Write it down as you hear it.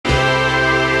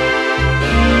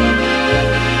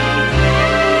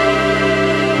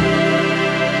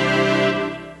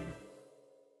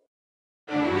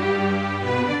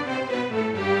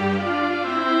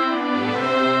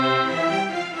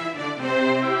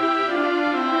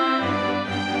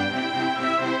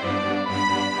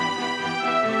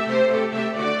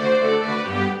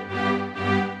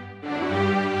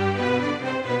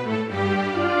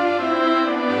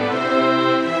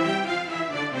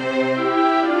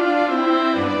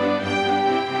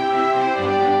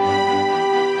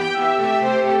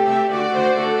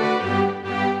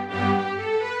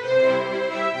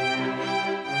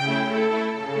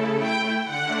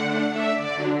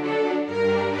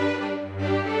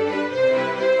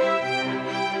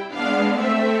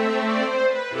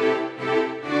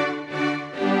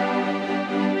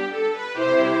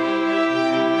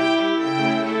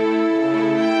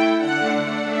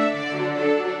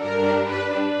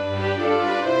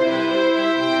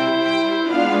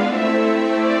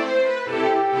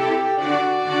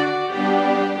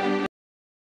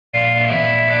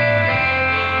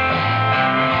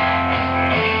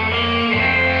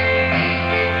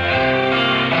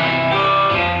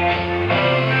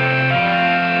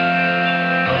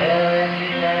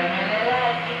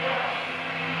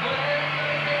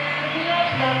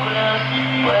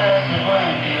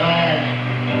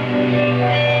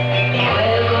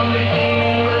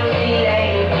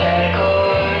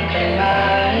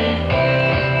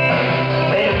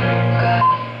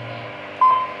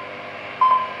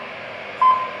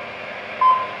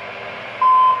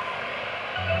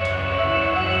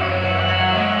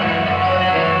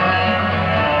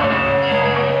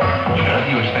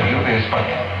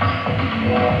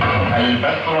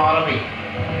البث العربي.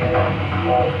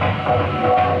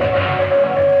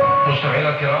 مستمعينا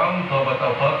الكرام، طابت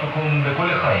اوقاتكم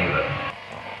بكل خير.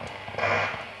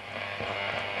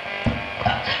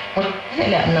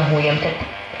 لأنه يمتد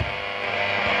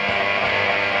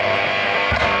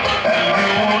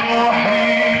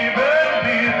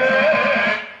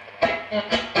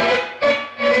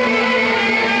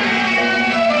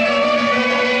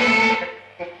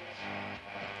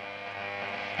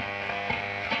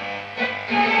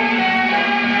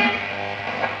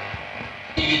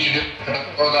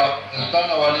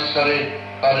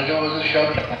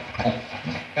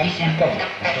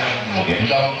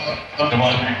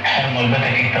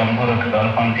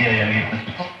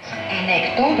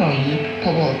Electoroi,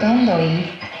 provocandoi.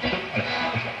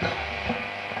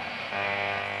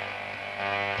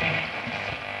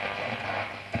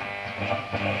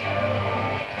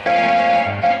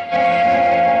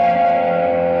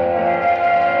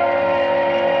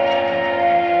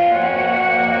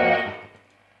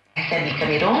 حساب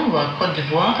الكاميرون وكوت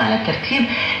ديفوار على الترتيب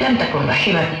لم تكن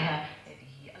رحيمة بها.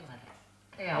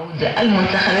 تعود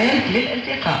المنتخبات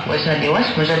للالتقاء وجها لوجه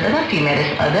مجددا في مارس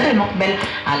آذار المقبل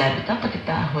على بطاقة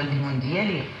التأهل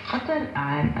لمونديال قطر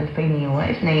عام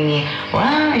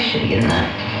 2022.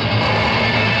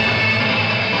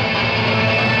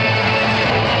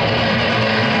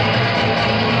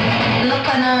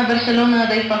 لقن برشلونة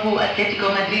ضيفه أتلتيكو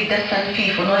مدريد درسا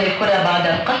في فنون الكرة بعد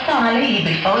القص عليه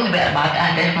بالفوز ب4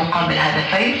 أهداف مقابل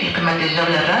هدفين في قمة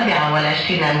الجولة الرابعة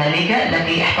والعشرين من الليغا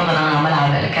التي احتضنها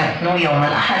ملعب الكامب نو يوم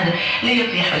الأحد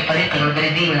ليطيح الفريق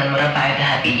المدريدي من المربع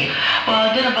الذهبي.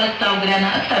 وضرب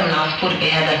التراوبلانا أكثر من عصفور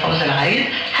بهذا الفوز العريض،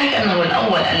 حيث أنه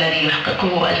الأول الذي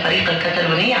يحققه الفريق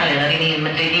الكتالوني على غريمه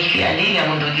المدريدي في الليغا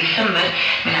منذ ديسمبر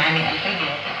من عام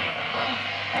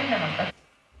 2009.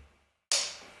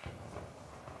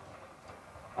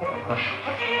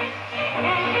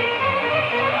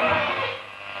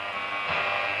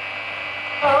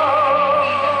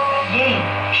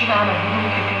 Fino alla fine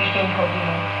che ti tempo di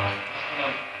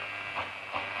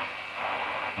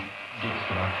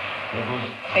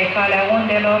pe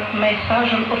caleaundelor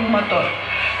mesajul următor.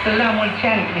 La mulți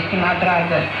ani, Cristina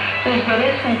dragă, îți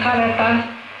doresc în calea ta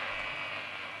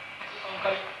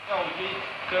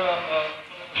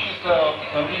să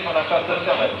învim în această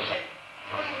seară.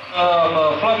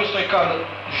 Flaviu Stoican,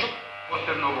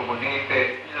 posebno ovogodinite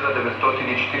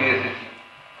 1940.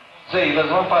 Zei,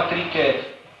 Răzvan Patriche,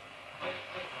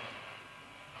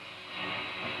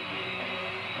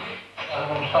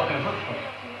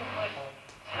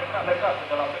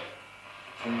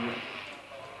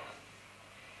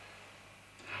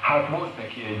 Hát volt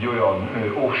neki egy olyan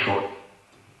offshore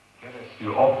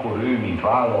keresztül, akkor ő, mint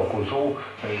vállalkozó.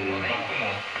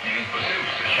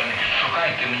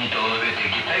 Шукайте мені талановитих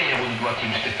дітей, я буду давати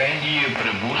їм стипендії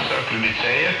при бурсах, при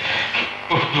ліцеях,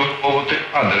 щоб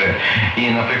кадри. І,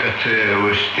 наприклад, в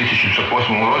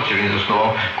 1908 році він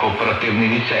заснував кооперативний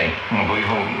ліцей, бо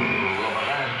його було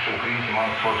бажання, що українці мали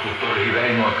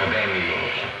торгівельну академію.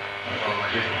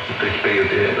 Той період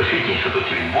освітній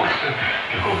інституті від бурси,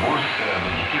 його бурс,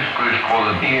 дитівської школи.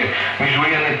 І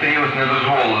міжвоєнний період не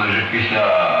дозволили вже після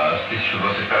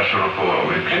 2021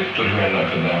 року відкрити торгівельну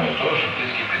академію, того, щоб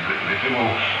Тицький підтримав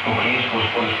Українську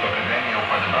господарську академію у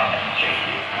Падебрані в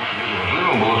Чехії. Тому що дуже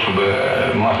важливо було, щоб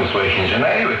мати своїх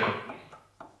інженерів,